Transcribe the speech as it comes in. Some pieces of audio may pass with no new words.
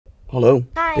Hallo.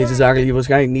 Hi. Deze zaken hier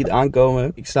waarschijnlijk niet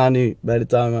aankomen. Ik sta nu bij de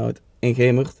timeout in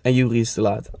Gemert en Juri is te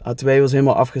laat. A2 was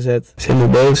helemaal afgezet. Is helemaal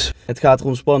boos. Het gaat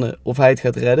erom spannen of hij het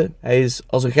gaat redden. Hij is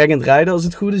als een gek aan het rijden als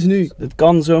het goed is nu. Het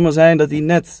kan zomaar zijn dat hij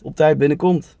net op tijd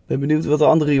binnenkomt. Ben benieuwd wat de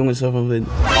andere jongens ervan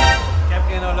vinden. Ik heb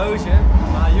geen horloge,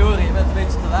 maar Juri, je bent een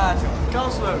beetje te laat, joh.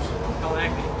 Kansloos. Kan echt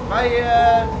niet.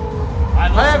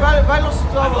 Wij lossen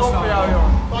het wel op voor jou,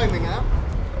 joh. Timing, hè?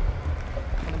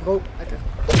 Bro, lekker.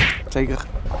 Zeker.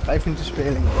 5 minuten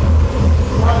speling.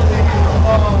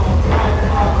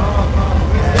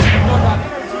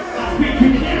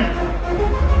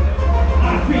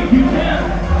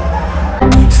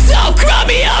 So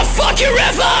crummy a fucking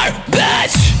river,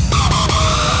 bitch!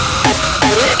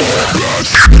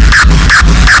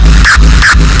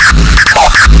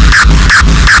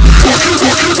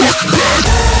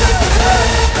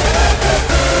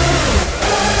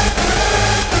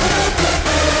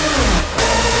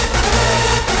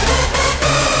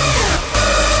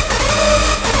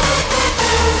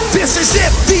 This is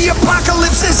it, the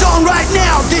apocalypse is on right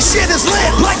now. This shit is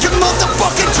lit like a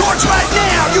motherfucking torch right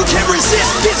now. You can't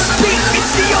resist this beat,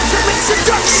 it's the ultimate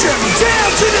seduction. Down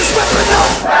to this weapon of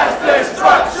mass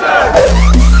destruction.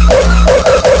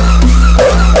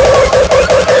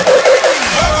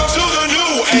 Welcome to the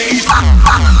new age.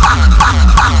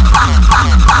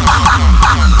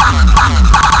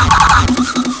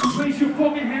 Place your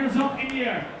fucking hands up in the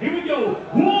air. Here we go.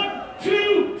 1,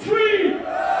 2, 3.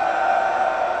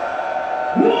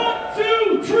 1,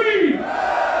 2, 3.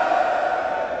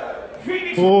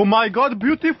 Finish. Oh my god,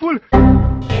 beautiful!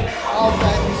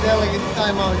 Altijd gezellig in de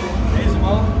time-out, joh. Deze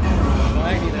man kan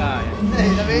echt niet draaien.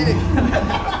 Nee, dat weet ik.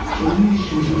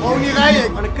 Gewoon niet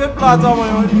rijden. Maar de kutplaat allemaal,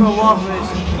 joh, die van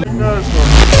Warface. Neus, man.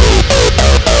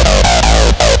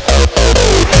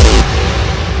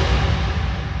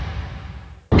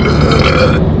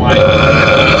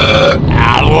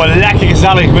 Ja, gewoon lekker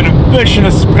gezellig met een busje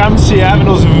naar SUPREMACY en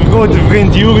onze grote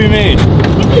vriend Juri mee.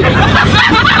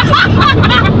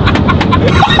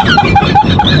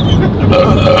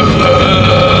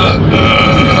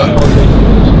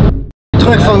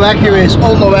 Terug van weg geweest,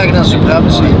 onderweg naar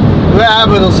SUPREMACY. We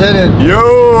hebben er zin in.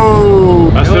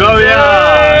 Yo! Dat is wel ja!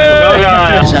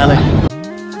 Gezellig.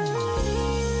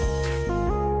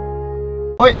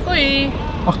 Hoi. Hoi.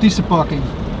 Artiestenparking.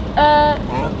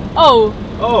 Oh.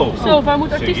 Zo, waar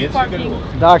moet artiestenparking?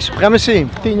 Vandaag SUPREMACY,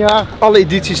 10 jaar. Alle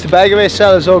edities erbij geweest,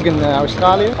 zelfs ook in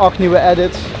Australië. 8 nieuwe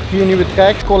edits, 4 nieuwe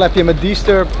tracks. Collab je met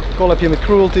D-Sturb, collab je met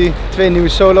Cruelty, 2 nieuwe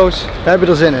solo's. We hebben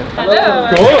er zin in. Hallo.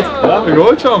 Gehoord? Ja,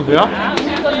 gehoord Jan, ja.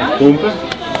 Pompen.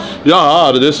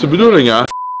 Ja, dat is de bedoeling, ja.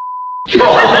 Ik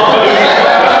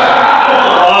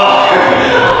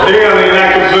ga niet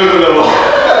lekker bubbelen, man.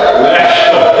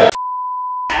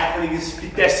 Eigenlijk is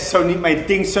Vitesse zo niet mijn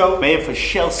ding zo. Ben je van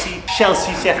Chelsea?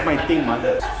 Chelsea zegt mijn ding, man.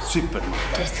 Super.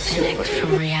 Disconnect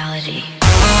from reality.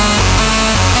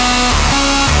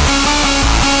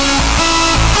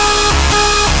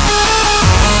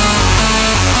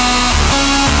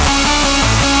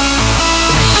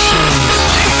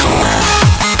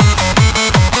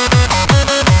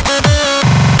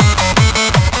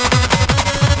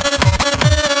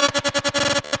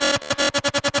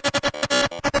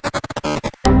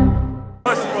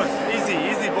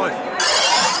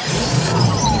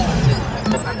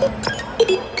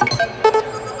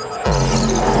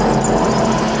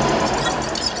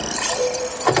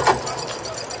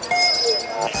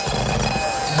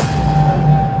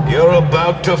 You're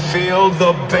about to feel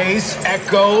the bass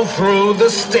echo through the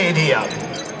stadium.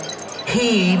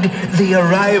 Heed the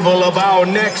arrival of our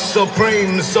next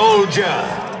supreme soldier,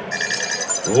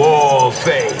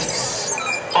 Warface.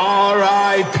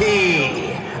 R.I.P.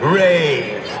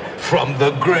 Rave from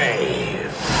the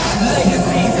grave.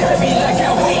 Legacies heavy like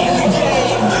how we in the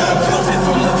game. Built it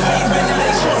from the pavement and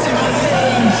they trust in my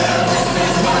name. This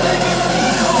is my legacy.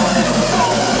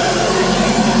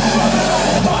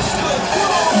 Watch the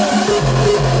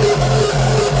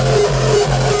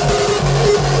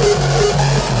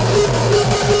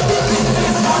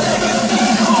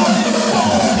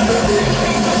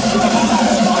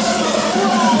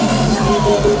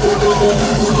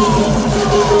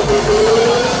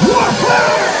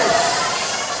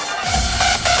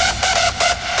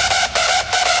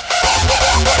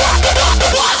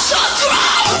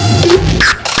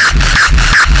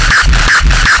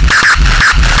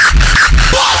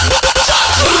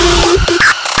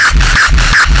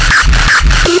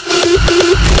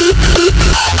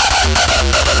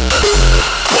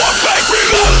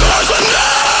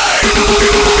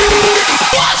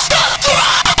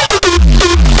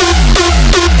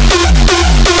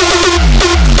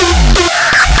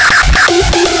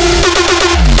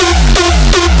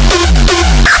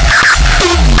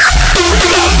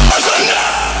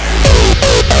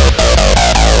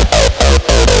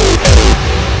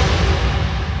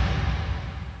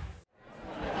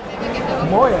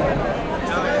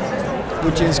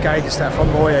Moet je eens kijken, Stefan.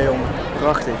 Mooi hè, jongen.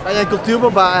 Prachtig. Ben jij een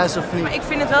cultuurbarbaar of niet? Maar ik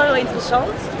vind het wel heel interessant.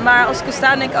 Maar als ik er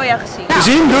sta, denk ik, oh ja, gezien.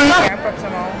 Gezien? Doe je? Ja, pak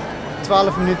hem al.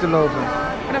 12 minuten lopen.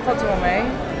 En dat valt er wel mee.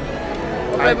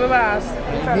 Of we hebben baas.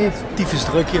 Niet. Tyfus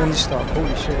druk hier in de stad.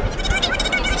 Holy shit.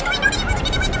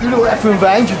 Ik wil even een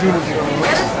wijntje doen natuurlijk. Ja,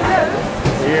 dat is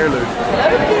leuk. Heerlijk.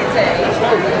 Leuk dit, hè?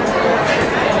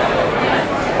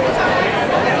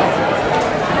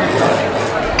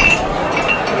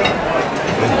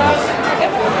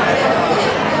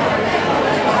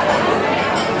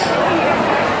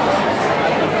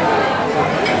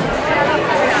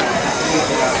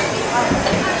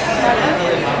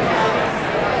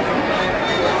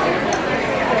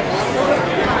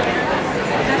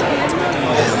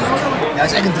 Ja,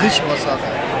 het is echt een driesje was dat.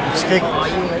 Verschrikkelijk. Oh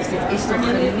jongens, dit is toch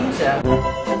genieten.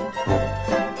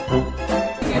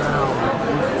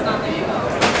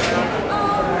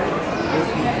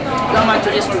 Dan maar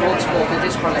toeristen hotspot, dit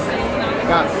is gewoon lekker.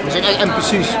 Ja, we zijn echt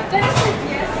precies.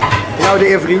 Nou de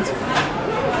eer vriend.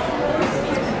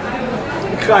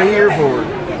 Ik ga hiervoor.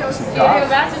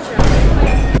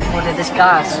 Oh, dit is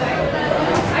kaas.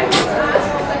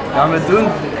 Gaan we het doen?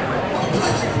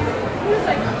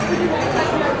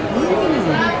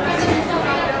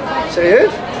 Serieus?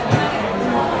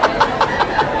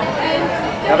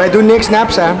 Ja, wij doen niks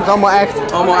naps hè, het is allemaal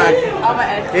echt. Allemaal echt. Allemaal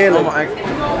echt. Heerlijk. Allemaal echt.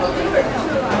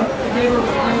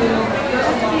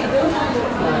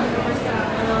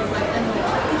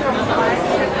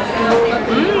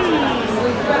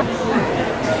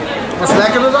 Wat is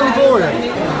lekkerder dan die vorige?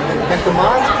 Met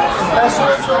tomaat, pesto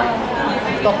of zo,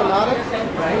 tapenade.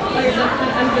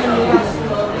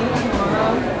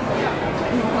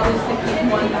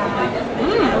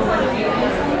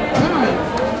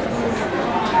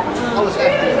 Alles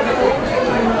echt.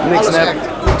 Niks Alles nep. echt.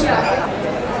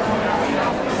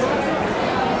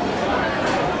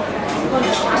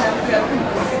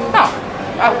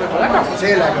 Nou, dat is wel lekker. Dat is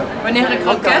heel lekker. Wanneer een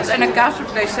kroket en een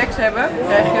kaasvlees seks hebben,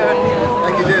 krijg je een...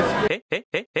 Kijk je dit.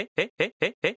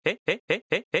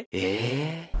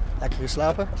 Lekker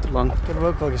geslapen? Te lang. Ik heb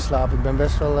ook wel geslapen. Ik ben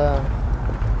best wel...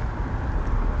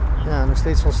 Ja, nog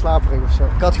steeds wel slaperig of zo.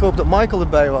 Ik had gehoopt dat Michael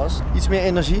erbij was. Iets meer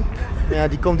energie. Maar ja,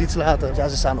 die komt iets later. Ja,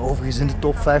 ze staan overigens in de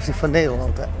top 50 van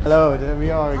Nederland. Hè. Hello, there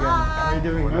we are again. How are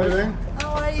you doing? Good?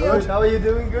 How are you? Good. How are you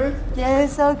doing? Good?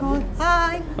 Yes, so good.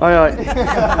 Hi. Hoi hoi.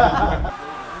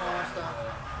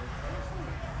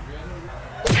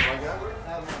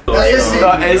 Daar is hij.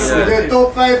 Daar is hij. De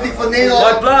top 50 van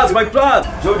Nederland. Maak plaats.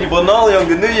 Zo die banaal jong,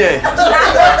 de nu je.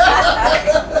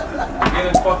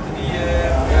 Ik pakte die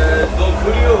Don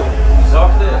Julio, die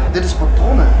zachte. Dit is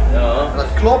patronnen. Ja. Dat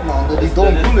klopt man, dat is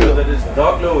Don Julio. Dat is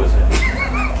dakloze.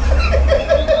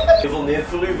 Hoeveel neer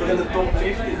voor u voor in de top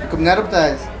 50? Ik kom net op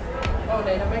tijd. Oh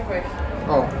nee, dan ben ik weg.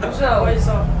 Oh, Zo, is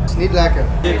dat. dat is niet lekker.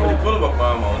 Geef me die prullenbak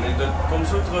maar man, dat komt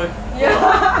zo terug.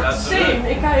 Ja, same.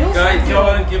 Ik ga heel Ik ga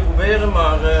wel een keer proberen,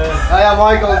 maar... Nou ja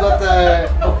Michael, dat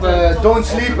op Don't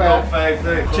Sleep hè. Top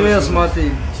 50. Cheers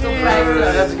Martin.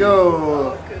 Cheers. Let's go.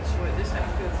 Kut, sorry, dit is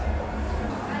echt kut.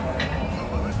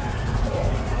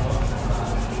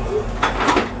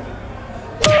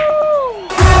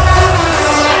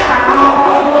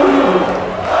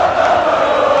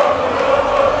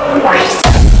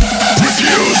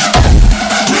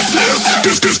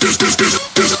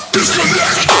 Disconnect.